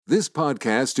This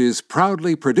podcast is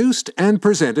proudly produced and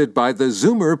presented by the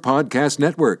Zoomer Podcast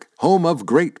Network, home of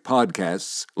great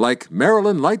podcasts like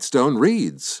Marilyn Lightstone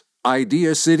Reads,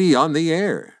 Idea City on the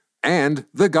Air, and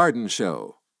The Garden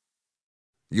Show.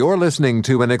 You're listening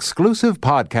to an exclusive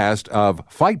podcast of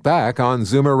Fight Back on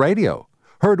Zoomer Radio,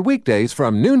 heard weekdays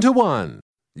from noon to 1.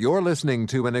 You're listening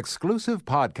to an exclusive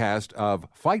podcast of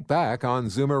Fight Back on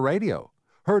Zoomer Radio,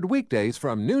 heard weekdays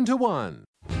from noon to 1.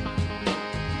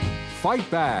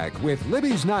 Fight Back with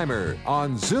Libby Znaimer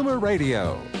on Zoomer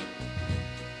Radio.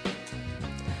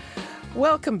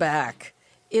 Welcome back.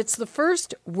 It's the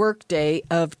first workday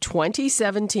of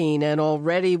 2017, and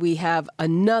already we have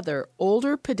another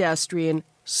older pedestrian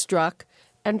struck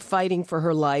and fighting for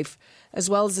her life, as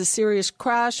well as a serious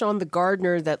crash on the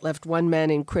Gardiner that left one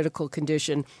man in critical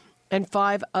condition and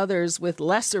 5 others with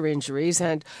lesser injuries,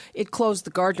 and it closed the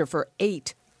Gardiner for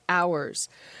 8 hours.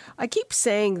 I keep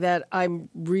saying that I'm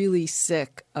really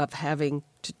sick of having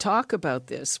to talk about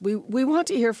this. We want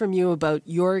to hear from you about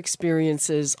your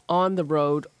experiences on the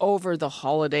road over the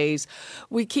holidays.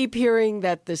 We keep hearing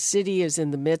that the city is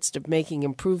in the midst of making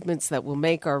improvements that will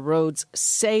make our roads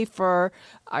safer.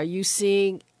 Are you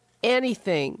seeing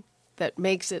anything that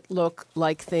makes it look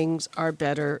like things are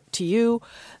better to you?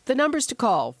 The numbers to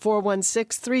call,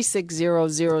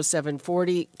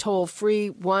 416-360-0740, toll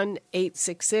free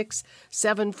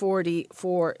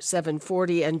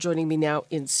 1-866-740-4740. And joining me now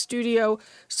in studio,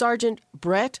 Sergeant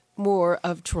Brett Moore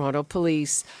of Toronto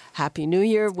Police. Happy New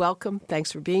Year. Welcome.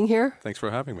 Thanks for being here. Thanks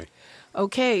for having me.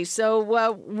 Okay, so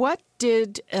what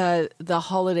did the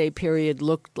holiday period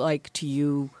look like to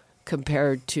you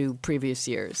compared to previous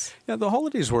years? Yeah, the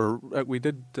holidays were, we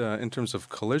did, in terms of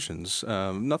collisions,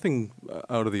 nothing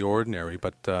out of the ordinary,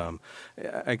 but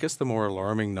I guess the more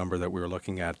alarming number that we were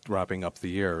looking at wrapping up the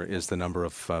year is the number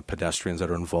of pedestrians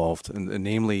that are involved, and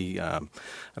namely, I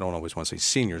don't always want to say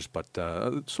seniors, but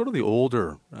sort of the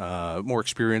older, more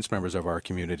experienced members of our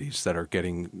communities that are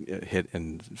getting hit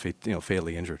and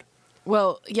fatally injured.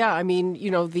 Well, yeah, I mean,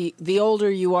 the older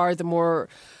you are, the more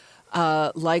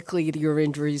likely your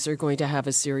injuries are going to have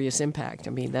a serious impact. I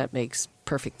mean, that makes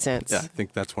perfect sense. Yeah, I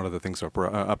think that's one of the things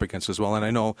we're up against as well. And I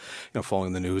know,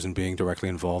 following the news and being directly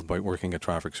involved by working at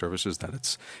traffic services,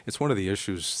 that it's one of the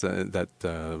issues that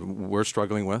we're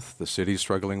struggling with, the city's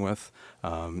struggling with,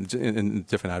 and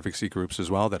different advocacy groups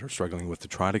as well that are struggling with to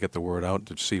try to get the word out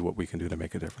to see what we can do to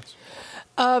make a difference.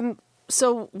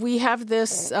 So we have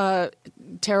this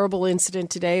terrible incident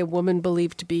today. A woman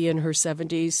believed to be in her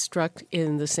 70s struck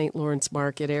in the St. Lawrence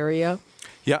Market area.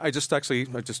 Yeah, I just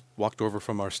walked over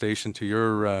from our station to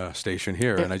your station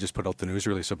here, and I just put out the news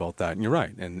release about that. And you're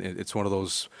right, and it's one of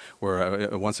those where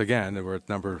once again we're at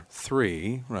number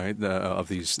 3, right, of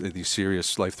these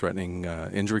serious life-threatening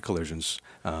injury collisions,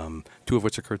 2 of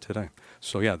which occurred today.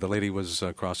 So yeah, the lady was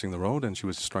crossing the road, and she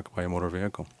was struck by a motor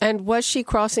vehicle. And was she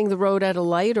crossing the road at a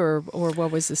light, or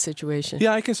what was the situation?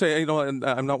 Yeah, I can say,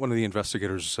 I'm not one of the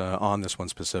investigators on this one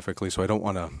specifically, so I don't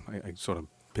want to I sort of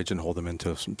pigeonhole them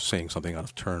into saying something out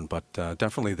of turn, but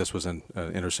definitely this was an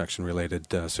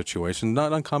intersection-related situation,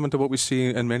 not uncommon to what we see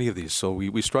in many of these. So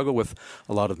we struggle with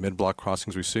a lot of mid-block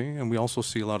crossings we see, and we also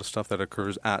see a lot of stuff that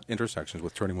occurs at intersections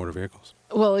with turning motor vehicles.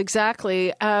 Well,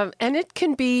 exactly, and it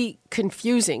can be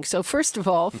confusing. So first of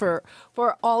all, for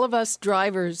all of us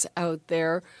drivers out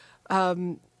there,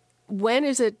 when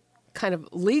is it kind of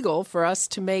legal for us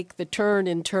to make the turn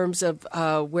in terms of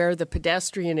where the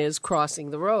pedestrian is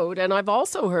crossing the road? And I've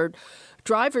also heard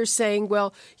drivers saying,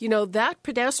 well, that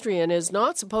pedestrian is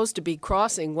not supposed to be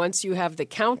crossing once you have the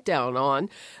countdown on.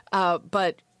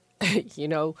 But,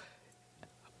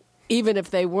 even if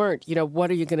they weren't,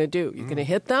 what are you going to do? You're going to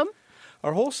hit them?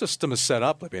 Our whole system is set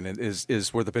up, I mean,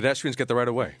 is where the pedestrians get the right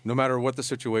of way. No matter what the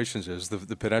situation is,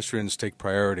 the pedestrians take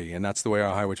priority, and that's the way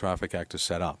our Highway Traffic Act is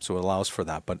set up. So it allows for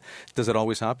that. But does it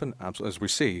always happen? As we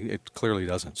see, it clearly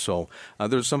doesn't. So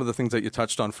there's some of the things that you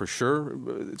touched on for sure.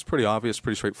 It's pretty obvious,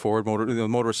 pretty straightforward. The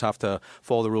motorists have to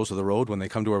follow the rules of the road when they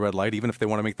come to a red light, even if they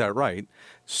want to make that right.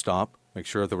 Stop. Make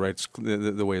sure the way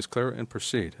is clear and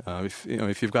proceed.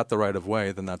 If you've got the right of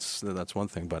way, then that's one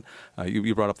thing. But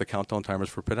you brought up the countdown timers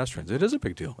for pedestrians. It is a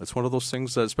big deal. It's one of those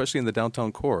things, especially in the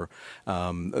downtown core.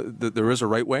 There is a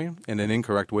right way and an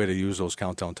incorrect way to use those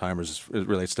countdown timers as it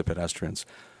relates to pedestrians.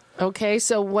 Okay,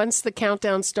 so once the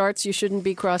countdown starts, you shouldn't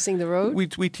be crossing the road?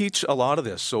 We teach a lot of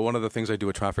this. So one of the things I do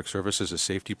at Traffic Services is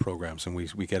safety programs, and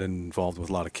we get involved with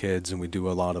a lot of kids, and we do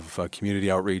a lot of community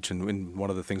outreach. And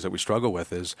one of the things that we struggle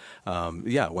with is, when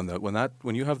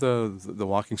you have the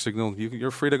walking signal, you're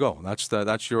free to go.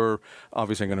 That's your.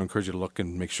 Obviously, I'm going to encourage you to look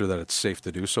and make sure that it's safe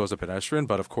to do so as a pedestrian.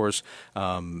 But of course,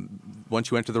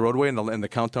 once you enter the roadway and the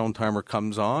countdown timer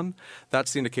comes on,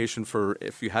 that's the indication for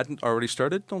if you hadn't already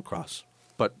started, don't cross.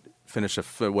 But finish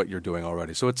what you're doing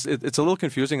already. So it's a little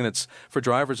confusing, and it's for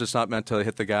drivers. It's not meant to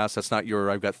hit the gas. That's not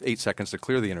I've got 8 seconds to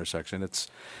clear the intersection. It's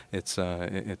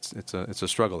a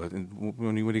struggle. And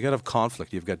when you get a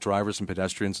conflict, you've got drivers and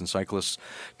pedestrians and cyclists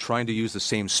trying to use the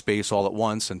same space all at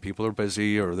once, and people are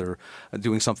busy or they're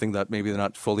doing something that maybe they're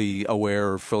not fully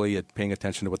aware or fully paying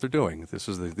attention to what they're doing. This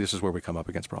is where we come up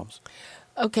against problems.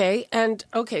 Okay,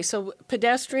 so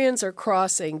pedestrians are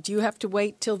crossing. Do you have to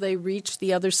wait till they reach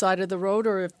the other side of the road,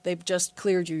 or if they've just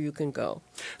cleared you, you can go?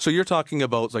 So you're talking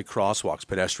about like crosswalks,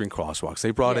 pedestrian crosswalks.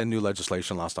 They brought in new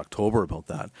legislation last October about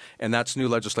that, and that's new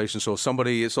legislation. So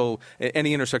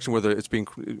any intersection, whether it's being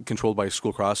controlled by a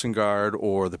school crossing guard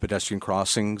or the pedestrian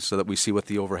crossings that we see with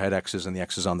the overhead X's and the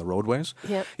X's on the roadways.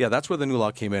 Yep. Yeah, that's where the new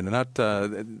law came in,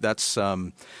 and that's.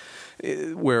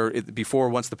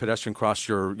 Once the pedestrian crossed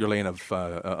your lane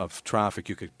of traffic,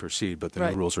 you could proceed, but the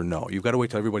new rules are no. You've got to wait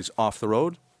till everybody's off the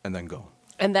road and then go.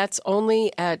 And that's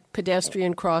only at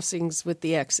pedestrian crossings with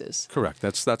the X's. Correct.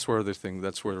 That's where the thing.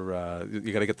 That's where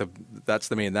you got to get That's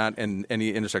the main that, and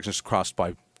any intersections crossed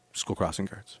by school crossing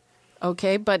guards.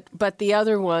 Okay, but the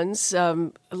other ones,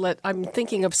 I'm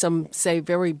thinking of some, say,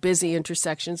 very busy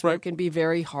intersections where it can be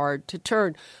very hard to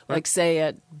turn, like say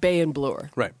at Bay and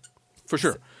Bloor. Right. For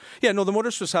sure. Yeah, no, the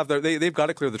motorists have they've got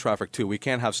to clear the traffic too. We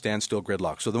can't have standstill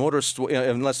gridlock. So the motorists,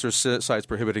 unless there's signs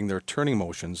prohibiting their turning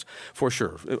motions, for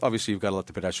sure. Obviously, you've got to let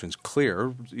the pedestrians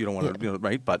clear. You don't want to,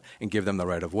 right? But and give them the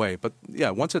right of way. But yeah,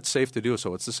 once it's safe to do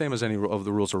so, it's the same as any of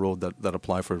the rules of road that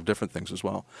apply for different things as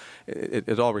well.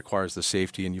 It all requires the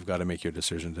safety, and you've got to make your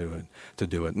decision to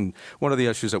do it. And one of the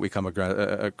issues that we come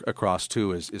across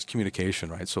too is communication,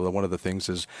 right? So one of the things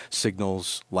is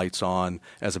signals, lights on.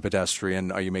 As a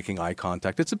pedestrian, are you making eye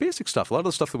contact? It's a basic stuff. A lot of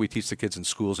the stuff that we teach the kids in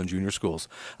schools and junior schools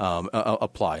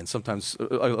apply, and sometimes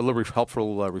a little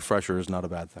helpful refresher is not a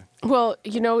bad thing. Well,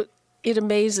 it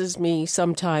amazes me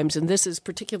sometimes, and this is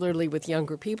particularly with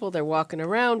younger people. They're walking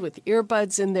around with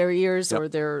earbuds in their ears, or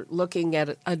they're looking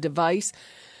at a device,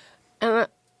 and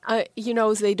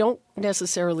they don't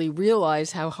necessarily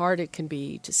realize how hard it can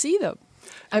be to see them.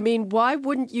 I mean, why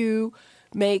wouldn't you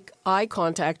make eye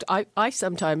contact? I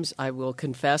sometimes, I will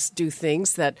confess, do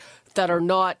things that are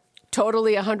not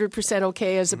totally 100%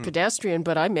 okay as a pedestrian,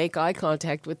 but I make eye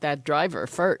contact with that driver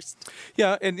first.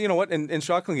 Yeah, and you know what? And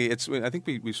shockingly, I think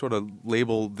we sort of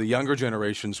label the younger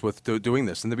generations with doing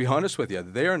this. And to be honest with you,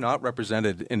 they are not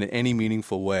represented in any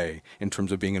meaningful way in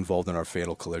terms of being involved in our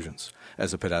fatal collisions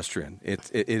as a pedestrian. It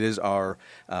is our,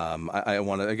 I don't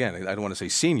want to say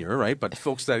senior, right? But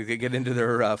folks that get into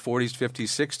their 40s, 50s,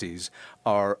 60s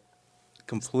are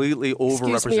completely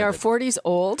overrepresented. Excuse me, are 40s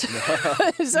old?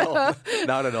 No,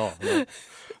 not at all.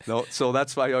 No. So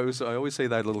that's why I always say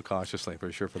that a little cautiously,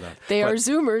 for sure, for that. They are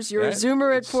Zoomers. You're a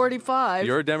Zoomer at 45.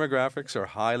 Your demographics are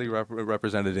highly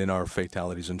represented in our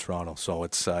fatalities in Toronto. So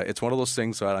it's one of those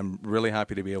things that I'm really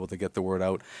happy to be able to get the word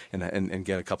out and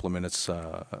get a couple of minutes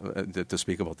to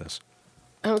speak about this.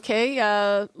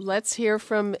 Okay, let's hear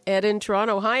from Ed in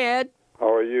Toronto. Hi, Ed.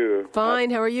 How are you?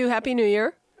 Fine. How are you? Happy New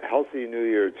Year. Healthy New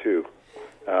Year, too.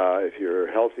 If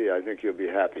you're healthy, I think you'll be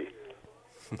happy.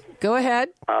 Go ahead.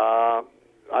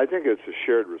 I think it's a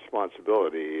shared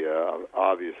responsibility,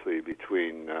 obviously,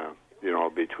 between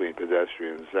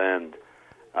pedestrians and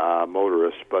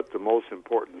motorists. But the most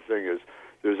important thing is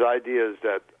there's ideas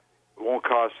that won't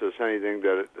cost us anything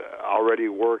that already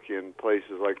work in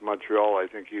places like Montreal. I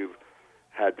think you've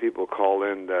had people call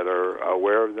in that are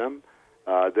aware of them.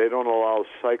 They don't allow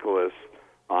cyclists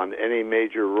on any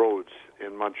major roads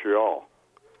in Montreal.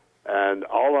 And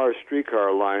all our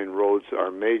streetcar line roads are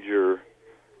major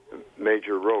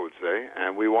roads,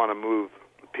 and we want to move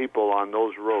people on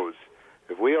those roads.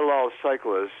 If we allow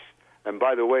cyclists, and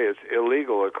by the way, it's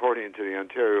illegal according to the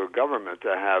Ontario government to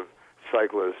have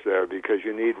cyclists there because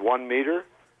you need 1 meter,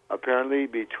 apparently,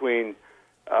 between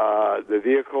the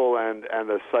vehicle and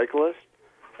the cyclist,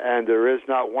 and there is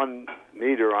not 1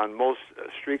 meter on most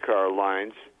streetcar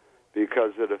lines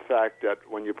because of the fact that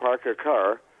when you park a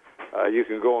car, you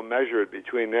can go and measure it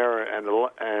between there and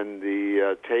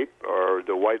the tape or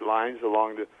the white lines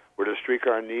along where the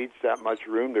streetcar needs that much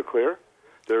room to clear.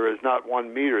 There is not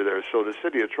 1 meter there, so the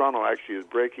City of Toronto actually is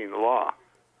breaking the law.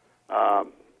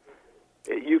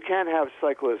 you can't have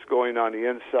cyclists going on the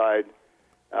inside.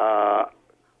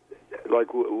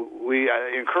 Like we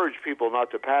encourage people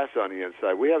not to pass on the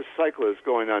inside. We have cyclists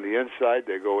going on the inside.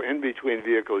 They go in between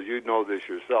vehicles. You know this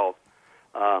yourself.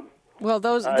 Well,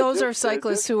 those are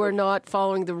cyclists who are not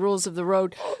following the rules of the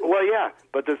road. Well, yeah,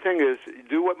 but the thing is,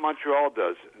 do what Montreal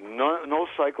does. No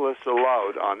cyclists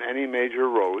allowed on any major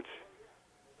roads.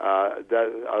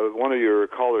 One of your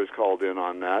callers called in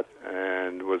on that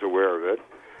and was aware of it.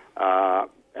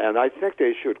 And I think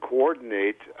they should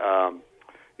coordinate,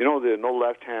 the no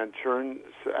left-hand turns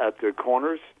at the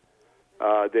corners.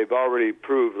 They've already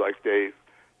proved, like say,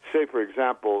 for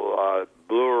example,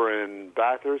 Bloor and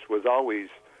Bathurst was always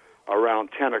around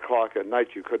 10 o'clock at night.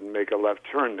 You couldn't make a left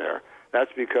turn there.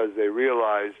 That's because they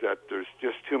realized that there's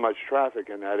just too much traffic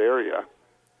in that area.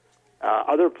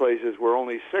 Other places were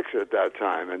only 6 at that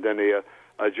time, and then they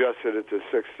adjusted it to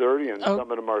 6:30, and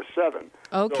some of them are 7.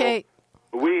 Okay.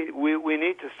 So we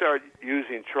need to start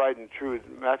using tried and true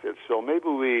methods. So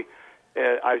maybe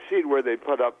I see where they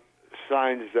put up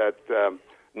signs that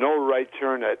no right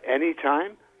turn at any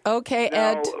time. Okay,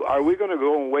 now, Ed. Are we going to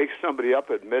go and wake somebody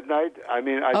up at midnight? I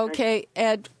mean, Okay,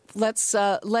 Ed.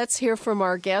 Let's hear from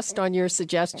our guest on your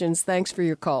suggestions. Thanks for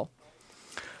your call.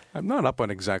 I'm not up on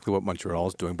exactly what Montreal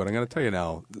is doing, but I'm going to tell you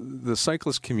now, the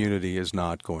cyclist community is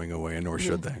not going away, and nor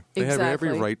should they. They have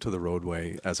every right to the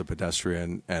roadway as a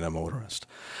pedestrian and a motorist.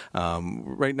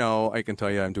 Right now, I can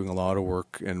tell you I'm doing a lot of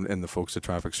work, and the folks at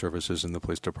Traffic Services and the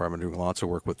Police Department are doing lots of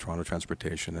work with Toronto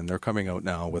Transportation, and they're coming out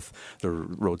now with their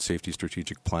road safety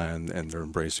strategic plan, and they're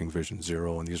embracing Vision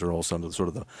Zero, and these are all some of the sort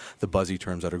of the buzzy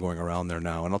terms that are going around there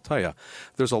now. And I'll tell you,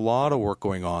 there's a lot of work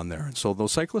going on there, and so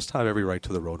those cyclists have every right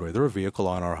to the roadway. They're a vehicle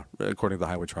according to the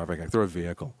Highway Traffic Act, they're a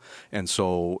vehicle. And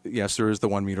so, yes, there is the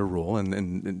 1 meter rule,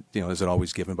 and is it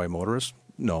always given by motorists?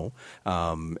 No.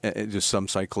 Just some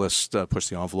cyclists push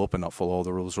the envelope and not follow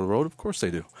the rules of the road? Of course they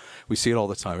do. We see it all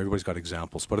the time. Everybody's got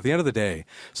examples. But at the end of the day,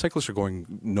 cyclists are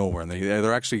going nowhere, and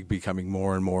they're actually becoming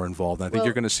more and more involved. And I think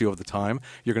you're going to see over the time,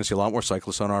 you're going to see a lot more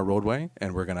cyclists on our roadway,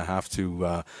 and we're going to have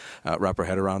to wrap our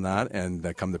head around that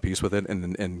and come to peace with it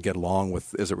and get along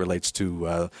with as it relates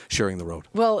to sharing the road.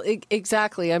 Well,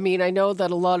 exactly. I mean, I know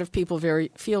that a lot of people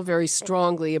feel very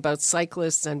strongly about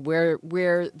cyclists and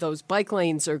where those bike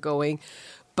lanes are going.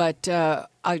 But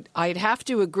I'd have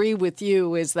to agree with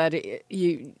you is that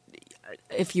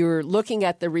if you're looking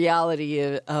at the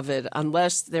reality of it,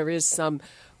 unless there is some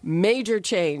major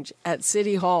change at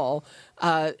City Hall,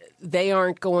 they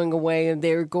aren't going away, and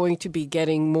they're going to be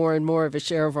getting more and more of a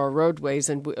share of our roadways,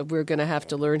 and we're going to have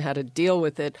to learn how to deal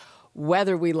with it,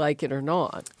 whether we like it or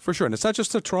not. For sure, and it's not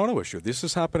just a Toronto issue. This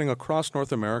is happening across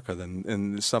North America.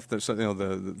 And stuff that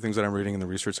the things that I'm reading and the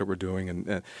research that we're doing,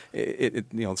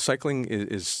 and cycling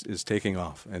is taking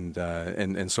off, and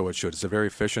so it should. It's a very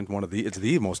efficient it's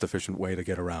the most efficient way to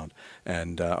get around,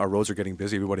 and our roads are getting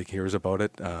busy. Everybody hears about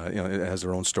it. It has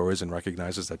their own stories and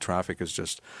recognizes that traffic is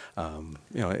just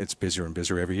it's busier and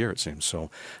busier every year, it seems. So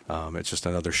it's just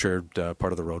another shared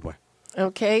part of the roadway.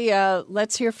 Okay,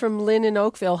 let's hear from Lynn in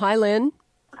Oakville. Hi, Lynn.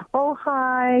 Oh,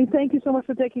 hi. Thank you so much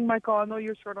for taking my call. I know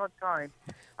you're short on time.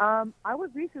 I was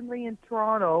recently in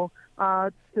Toronto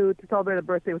to celebrate a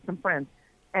birthday with some friends.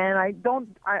 And I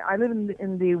live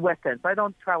in the West End, so I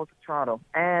don't travel to Toronto.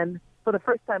 And for the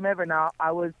first time ever now,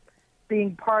 I was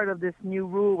being part of this new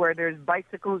rule where there's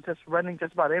bicycles just running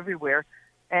just about everywhere.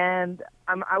 And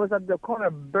I was at the corner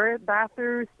of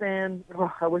Bathurst and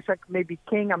I wish I could maybe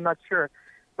King, I'm not sure.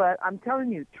 But I'm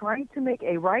telling you, trying to make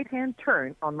a right-hand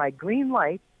turn on my green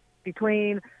light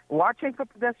between watching for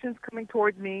pedestrians coming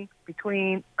towards me,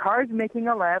 between cars making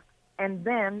a left, and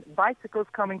then bicycles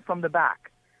coming from the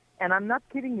back. And I'm not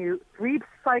kidding you, 3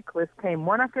 cyclists came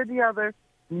one after the other.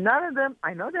 None of them,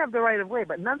 I know they have the right of way,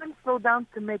 but none of them slowed down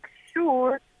to make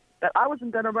sure that I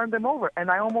wasn't going to run them over. And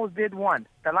I almost did one.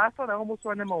 The last one, I almost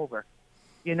ran them over.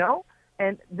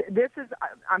 And this is,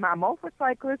 I'm all for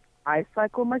cyclists. I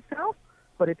cycle myself.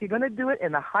 But if you're going to do it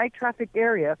in a high-traffic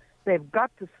area, they've got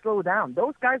to slow down.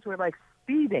 Those guys were like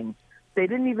speeding. They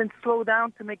didn't even slow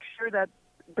down to make sure that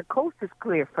the coast is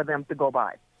clear for them to go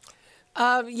by.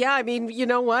 Yeah, I mean, you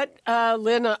know what,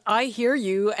 Lynn, I hear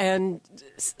you, and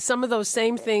some of those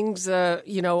same things,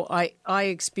 I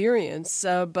experience,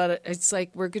 but it's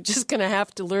like we're just going to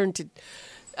have to learn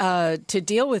to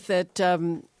deal with it.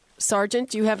 Sergeant,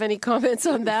 do you have any comments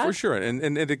on that? For sure,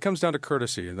 and it comes down to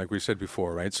courtesy, and like we said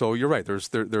before, right? So you're right.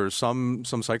 There are some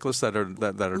cyclists that are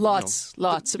lots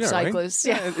of cyclists.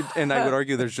 Right? Yeah, and I would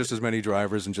argue there's just as many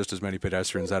drivers and just as many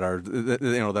pedestrians that are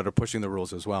that are pushing the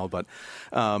rules as well. But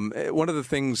one of the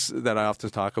things that I often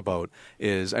talk about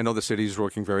is I know the city's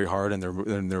working very hard and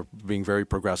they're being very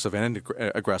progressive and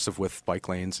aggressive with bike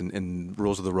lanes and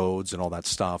rules of the roads and all that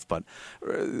stuff. But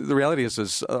the reality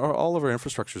is all of our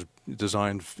infrastructure is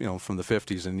designed, from the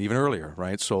 50s and even earlier,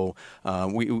 right? So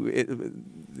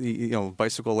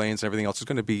bicycle lanes and everything else is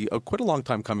going to be quite a long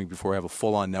time coming before we have a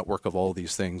full-on network of all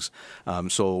these things.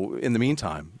 So in the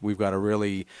meantime, we've got to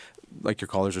really, like your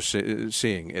callers are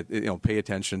seeing, pay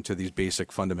attention to these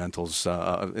basic fundamentals.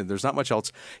 There's not much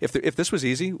else. If this was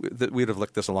easy, we'd have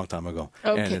licked this a long time ago,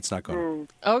 and it's not going.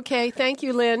 Okay, thank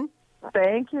you, Lynn.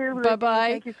 Thank you. Bye-bye.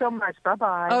 Thank you so much.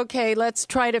 Bye-bye. Okay, let's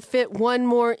try to fit one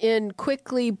more in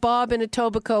quickly. Bob in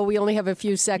Etobicoke, we only have a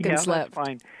few seconds left. That's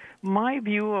fine. My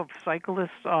view of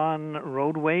cyclists on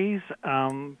roadways,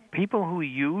 people who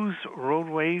use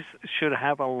roadways should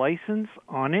have a license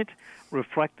on it,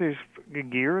 reflective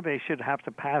gear. They should have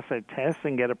to pass a test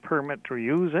and get a permit to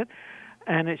use it.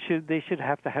 And they should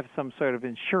have to have some sort of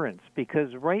insurance,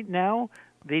 because right now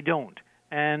they don't.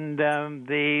 And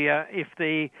if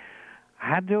they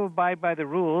had to abide by the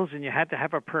rules, and you had to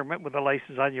have a permit with a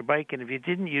license on your bike, and if you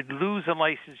didn't, you'd lose a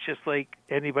license just like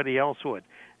anybody else would.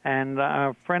 And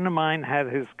a friend of mine had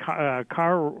his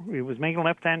car, he was making a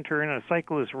left-hand turn, and a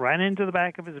cyclist ran into the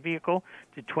back of his vehicle,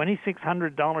 did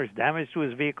 $2,600 damage to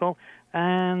his vehicle,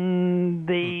 and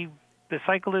the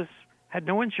cyclist had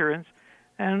no insurance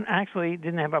and actually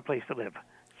didn't have a place to live.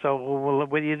 So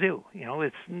what do you do?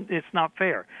 It's not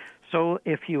fair. So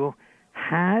if you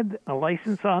had a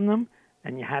license on them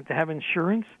and you had to have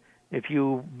insurance, if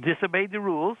you disobeyed the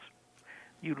rules,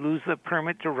 you lose the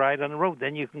permit to ride on the road.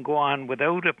 Then you can go on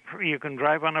you can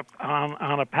drive on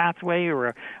a pathway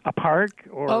or a park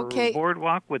or a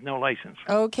boardwalk with no license.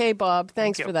 Okay, Bob.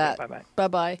 Thanks for that. Bye-bye.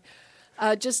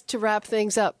 Bye-bye. Just to wrap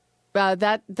things up,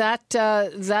 that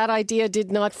idea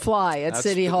did not fly at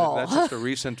City Hall. That's just a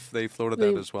recent. They floated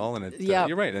that as well, and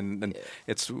you're right. And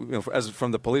it's as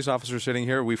from the police officer sitting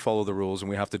here, we follow the rules, and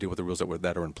we have to deal with the rules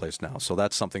that are in place now. So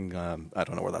that's something I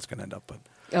don't know where that's going to end up, but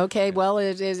okay. Well,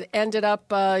 it is ended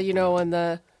up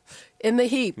in the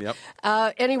heap. Yep.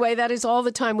 Anyway, that is all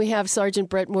the time we have. Sergeant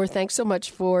Brett Moore, thanks so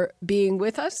much for being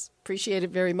with us. Appreciate it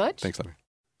very much. Thanks, Libby.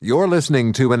 You're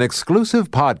listening to an exclusive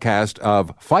podcast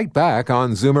of Fight Back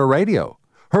on Zoomer Radio.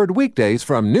 Heard weekdays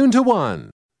from noon to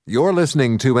 1. You're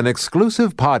listening to an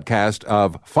exclusive podcast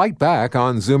of Fight Back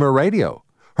on Zoomer Radio.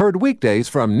 Heard weekdays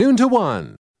from noon to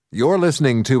 1. You're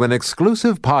listening to an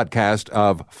exclusive podcast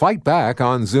of Fight Back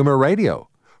on Zoomer Radio.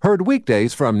 Heard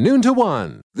weekdays from noon to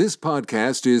 1. This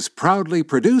podcast is proudly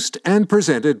produced and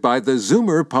presented by the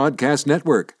Zoomer Podcast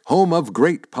Network, home of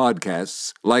great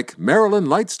podcasts like Marilyn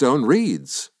Lightstone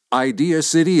Reads, Idea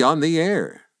City on the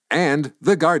Air, and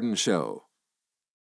The Garden Show.